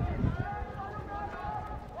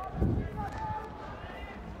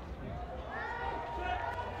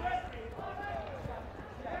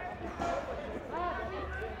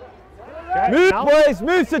 Okay, Move, now. boys,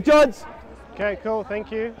 move St. John's. Okay, cool,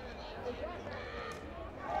 thank you.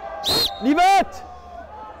 Leave it.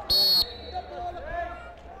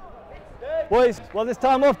 Boys, well, this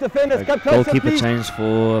time off defenders, come closer, Goalkeeper please. change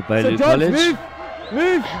for Beaulieu St. John's, College. move,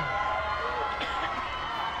 move.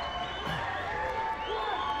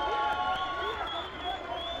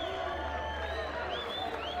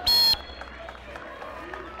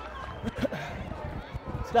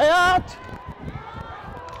 Stay out.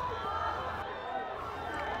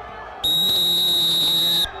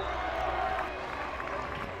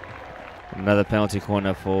 Another penalty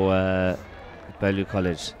corner for Beaulieu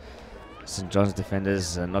College. St. John's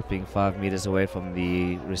defenders not being 5 meters away from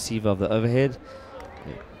the receiver of the overhead.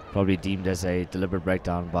 Probably deemed as a deliberate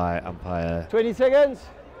breakdown by umpire 20 seconds.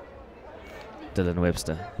 Dylan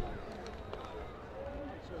Webster.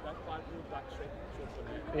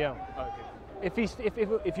 Yeah. Okay.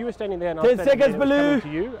 If you were standing there and I 10 was standing seconds, there and it was Beaulieu.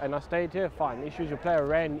 coming to you and I stayed here, fine. The issue is your player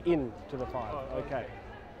ran in to the 5. Okay.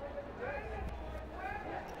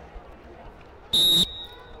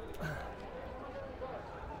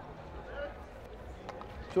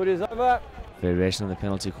 Shorty is over. Variation on the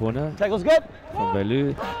penalty corner Tackle's good. from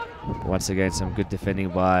Beaulieu. Once again, some good defending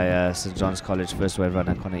by St. John's College first wave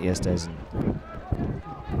runner Connor Eersthuizen.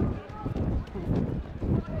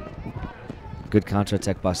 Good counter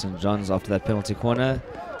attack by St. John's after that penalty corner.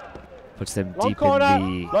 Puts them Long deep corner.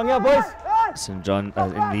 in Long here, boys. the St. John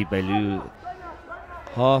in the Beaulieu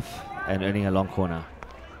half and earning a long corner.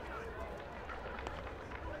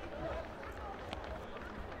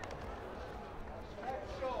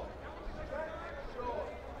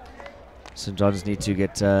 St. John's need to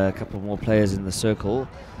get a couple more players in the circle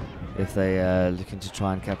if they are looking to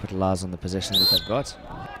try and capitalise on the possession that they've got.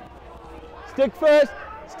 Stick first.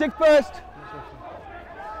 Stick first.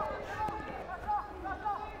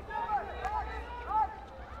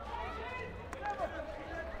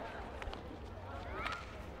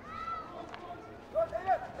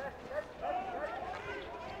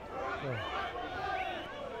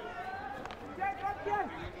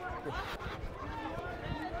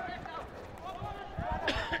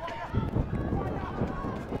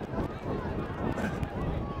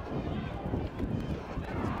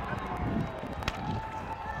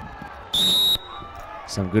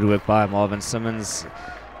 Some good work by Marvin Simmons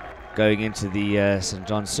going into the St.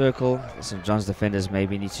 John's circle. St. John's defenders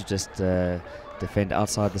maybe need to just defend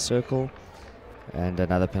outside the circle. And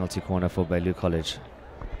another penalty corner for Beaulieu College.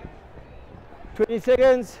 20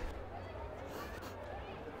 seconds.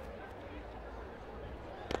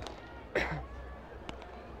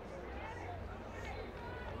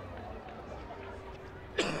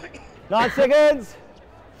 Nine seconds.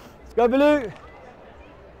 Let's go, Beaulieu.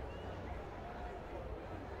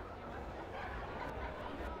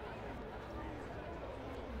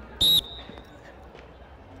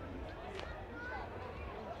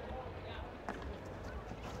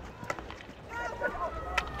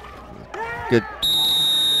 Good.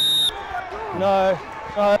 No,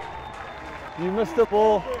 no. You missed the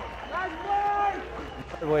ball.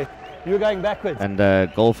 Wait, you were going backwards. And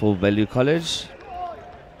goal for Beaulieu College.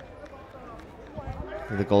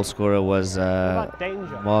 The goal scorer was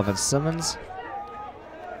Danger. Marvin Simmons.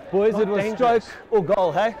 Boys, it was dangerous. stroke or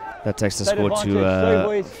goal, hey? That takes the State score advantage. to Sorry,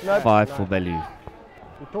 boys. No. 5 for Beaulieu.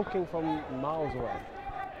 We're talking from miles away.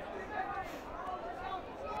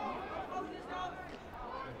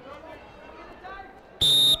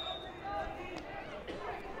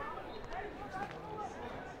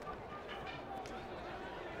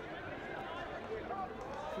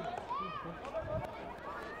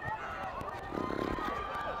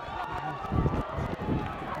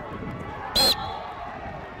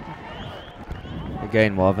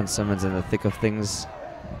 Again, Marvin Simmons in the thick of things,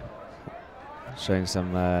 showing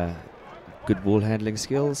some good ball handling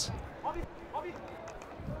skills.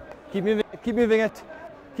 Keep moving it, keep moving it,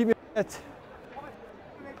 keep moving it.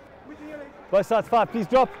 Both sides, 5, please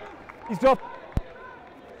drop, please drop.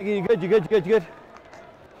 Okay, you're good, you're good, you're good, you're good.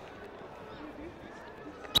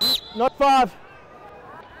 Not 5.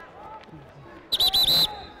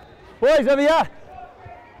 Boys, over here.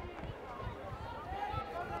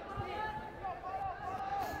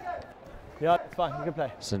 Yeah, it's fine, you can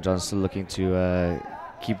play. St. John's still looking to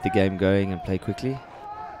keep the game going and play quickly.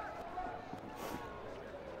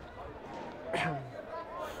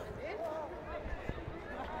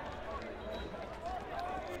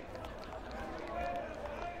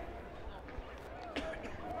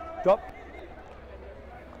 Drop.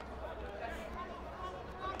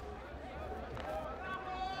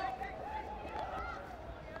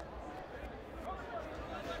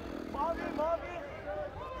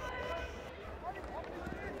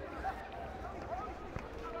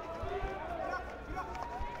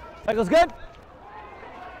 Tackle's good.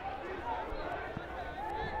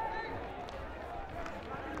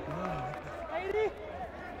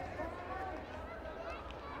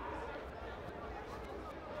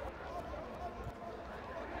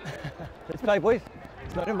 Let's play, boys.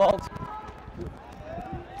 It's not involved.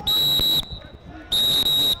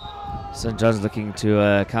 St. John's looking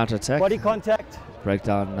to counter-attack. Body contact.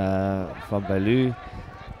 Breakdown from Beaulieu.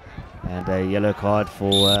 And a yellow card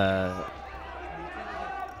for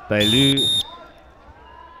Beaulieu.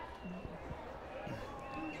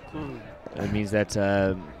 It means that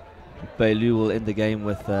Beaulieu will end the game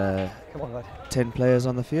with Come on, lad. 10 players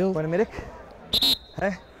on the field. Want a medic?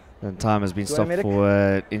 Hey? And time has been Do you want a stopped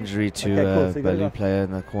medic? for injury to Okay, cool. So you gotta Beaulieu go. player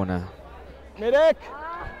in the corner. Medic!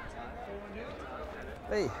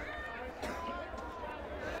 Hey.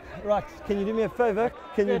 Right, can you do me a favor?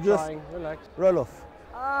 Can you just Relax. roll off?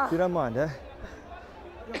 If you don't mind, eh?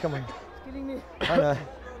 Come on. Killing me. I know.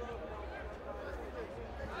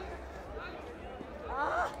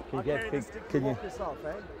 Can you get big? Can you?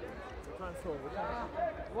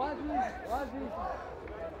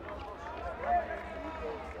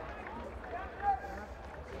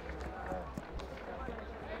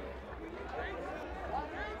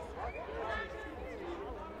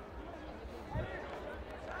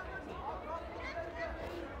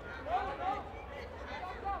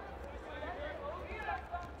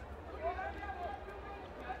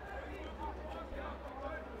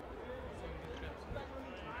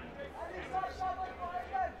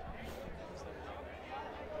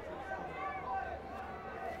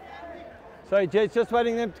 Sorry, Jay's just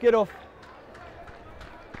waiting them to get off.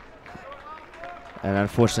 And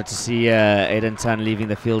unfortunate to see Aiden Tan leaving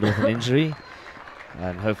the field with an injury.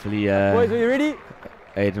 And hopefully Boys, are you ready?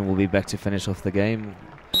 Aiden will be back to finish off the game.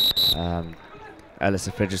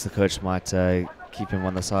 Alistair Fredericks, the coach, might keep him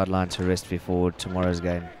on the sideline to rest before tomorrow's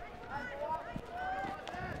game.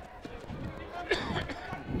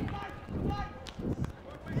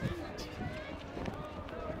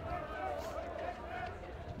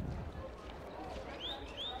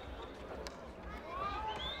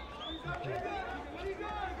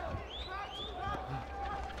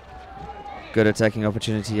 Good attacking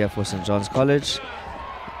opportunity here for St. John's College,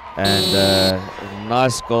 and a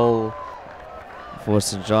nice goal for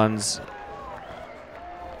St. John's.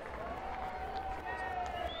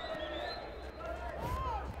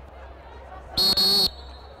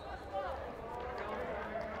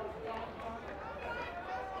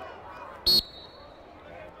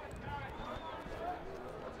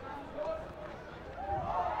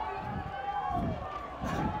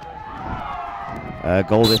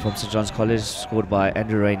 Goal there from St. John's College, scored by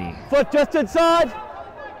Andrew Rainey. Foot just inside.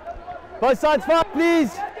 Both sides far,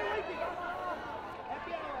 please.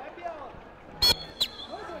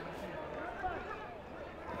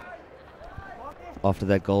 After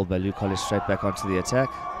that goal, Beaulieu College straight back onto the attack,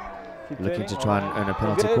 looking to try and earn a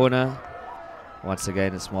penalty corner. Once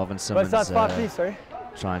again, it's Marvin Simmons Both sides far, please, sorry.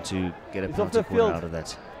 trying to get a He's off penalty the corner field. out of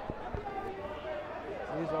that.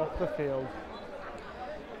 He's off the field.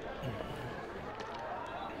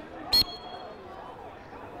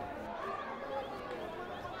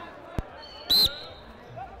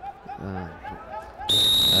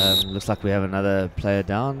 Looks like we have another player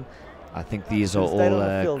down. I think these are Stayed on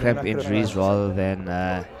the all field, cramp we're not gonna injuries run. rather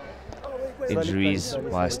than injuries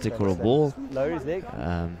by a stick or a ball. Lower his leg.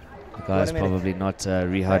 The guys medic. probably not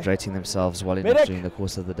rehydrating themselves well enough Medic. during the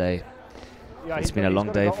course of the day. Yeah, It's been a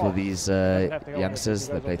long day for these youngsters.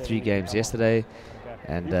 They played 3 games yesterday,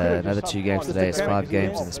 and another 2 games today. It's 5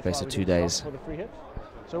 games in the space of 2 days. For the free hit.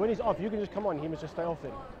 So when he's off, you can just come on. He must just stay off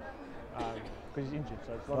then, because he's injured.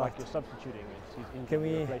 So it's not like you're substituting. He's injured. Can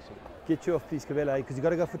we replacing. get you off, please, Cabela? Because you got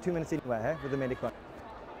to go for 2 minutes anyway, hey, with the medic one.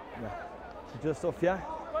 Yeah. So just off, yeah.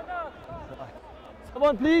 Come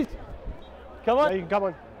on, please. Come Yeah, on. you can come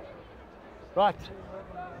on. Right.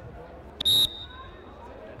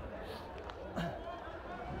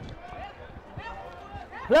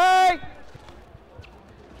 Play.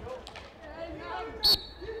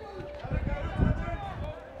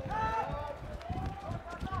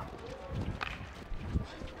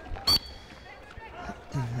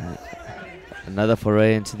 Another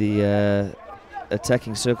foray into the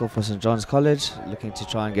attacking circle for St. John's College, looking to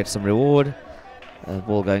try and get some reward.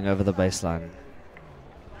 Ball going over the baseline.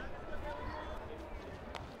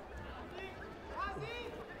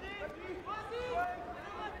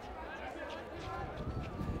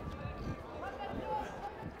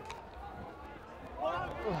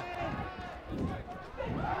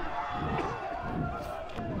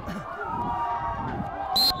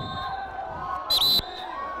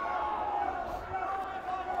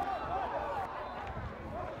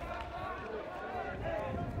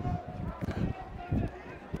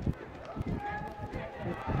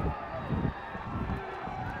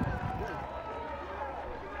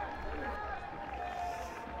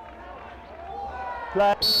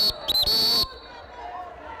 Play.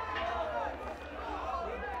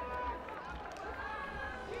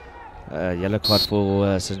 Yellow card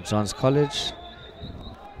for St. John's College.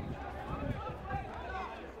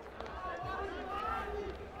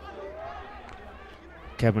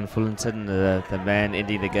 Cameron Fullerton, the man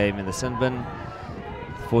ending the game in the sin bin.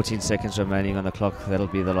 14 seconds remaining on the clock. That'll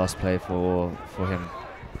be the last play for him.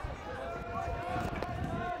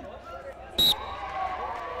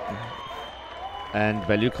 And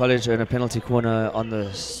Beaulieu College earn a penalty corner on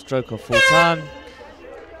the stroke of full time.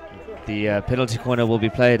 The penalty corner will be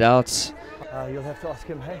played out. You'll have to ask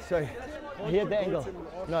him, hey, sorry. He had the angle.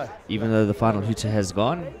 No. Even though the final hooter has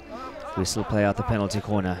gone, we still play out the penalty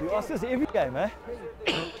corner. You ask us every game, eh?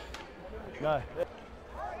 No.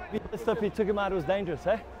 This stuff he took him out, it was dangerous,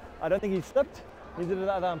 eh? I don't think he slipped. Neither did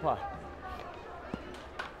the other umpire.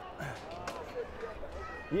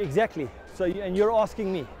 Yeah, exactly. So, and you're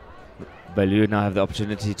asking me. Beaulieu now have the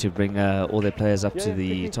opportunity to bring all their players up to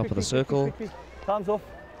the quickly, top of the quickly, circle. quickly. Time's off.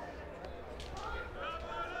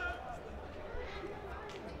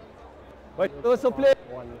 Wait, whistle play.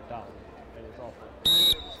 One down, and it's off.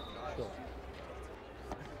 Sure.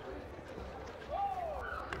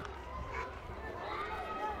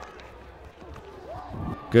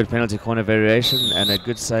 Good penalty corner variation and a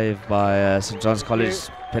good save by St John's College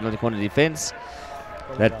penalty corner defence.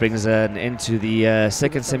 That brings an end to the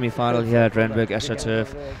second semi-final here at Randburg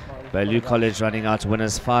AstroTurf. Beaulieu College running out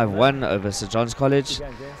winners 5-1 over St John's College.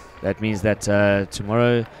 That means that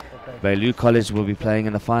tomorrow Beaulieu College will be playing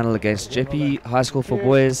in the final against Jeppe High School for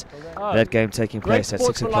boys. That game taking place at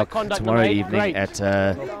 6 o'clock tomorrow evening at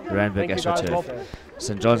Randburg AstroTurf.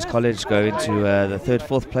 St John's College go into the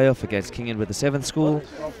third-fourth playoff against King Edward the 7th School.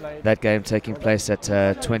 That game taking place at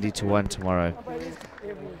 20-1 tomorrow.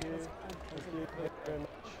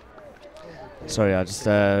 Sorry, I'll just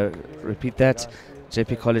repeat that.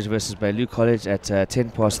 Jeppe College versus Beaulieu College at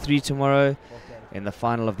 3:10 tomorrow in the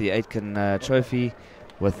final of the Aitken Trophy,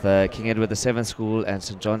 with King Edward the 7th School and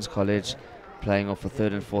St John's College playing off for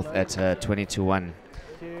third and fourth at 20-1.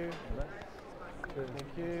 Thank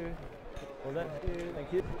you. Well done.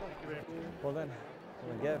 Thank you. Well done.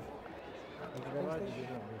 Well done, Gav. Thank you very much.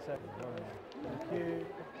 Thank you.